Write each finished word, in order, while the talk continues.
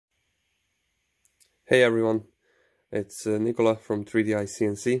Hey everyone, it's Nicola from 3DI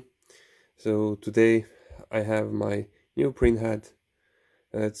CNC. So today I have my new printhead.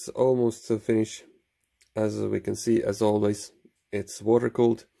 It's almost finished. As we can see, as always, it's water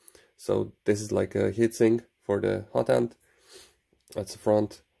cooled. So this is like a heatsink for the hot end. That's the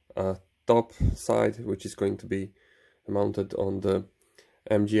front, top side, which is going to be mounted on the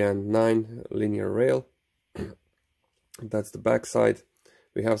MGN9 linear rail. That's the back side.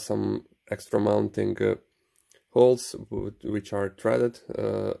 We have some extra mounting holes which are threaded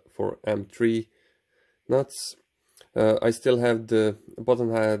for M3 nuts. I still have the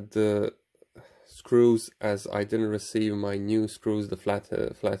bottom head screws, as I didn't receive my new screws, the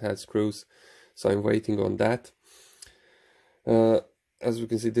flathead screws, so I'm waiting on that. As we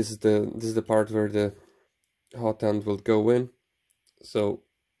can see, this is the part where the hot end will go in. So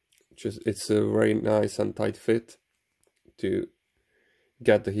it's a very nice and tight fit to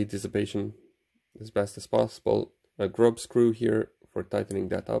get the heat dissipation as best as possible. A grub screw here for tightening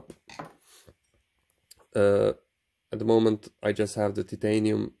that up. At the moment I just have the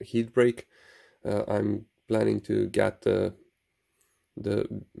titanium heat brake. I'm planning to get the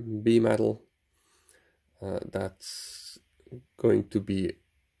B metal. That's going to be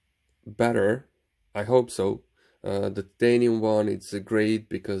better, I hope so. The titanium one, it's great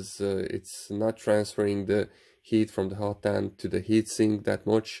because it's not transferring the heat from the hot end to the heat sink that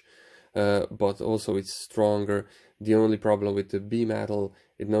much, but also it's stronger. The only problem with the B metal,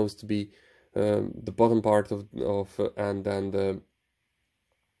 it knows to be the bottom part of and then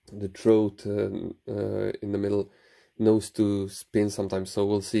the throat in the middle knows to spin sometimes. So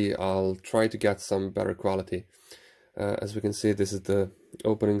we'll see. I'll try to get some better quality. As we can see, this is the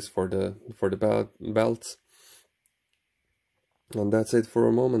openings for the belts. And that's it for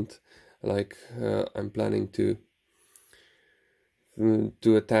a moment. Like I'm planning to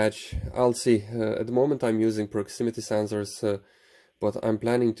attach. I'll see. At the moment I'm using proximity sensors, but I'm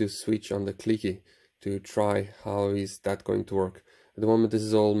planning to switch on the clicky to try how is that going to work. At the moment this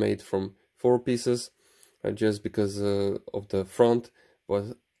is all made from 4 pieces, just because of the front,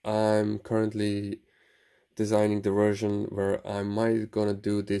 but I'm currently designing the version where I might gonna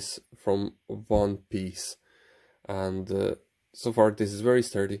do this from 1 piece, and so far this is very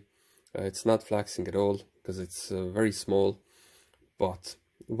sturdy. It's not flexing at all because it's very small, but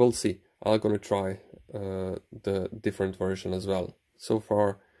we'll see. I'm gonna try the different version as well. So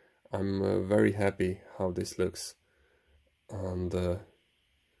far I'm very happy how this looks, and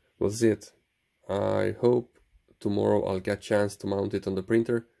we'll see it. I hope tomorrow I'll get a chance to mount it on the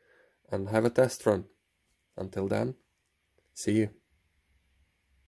printer and have a test run. Until then, see you.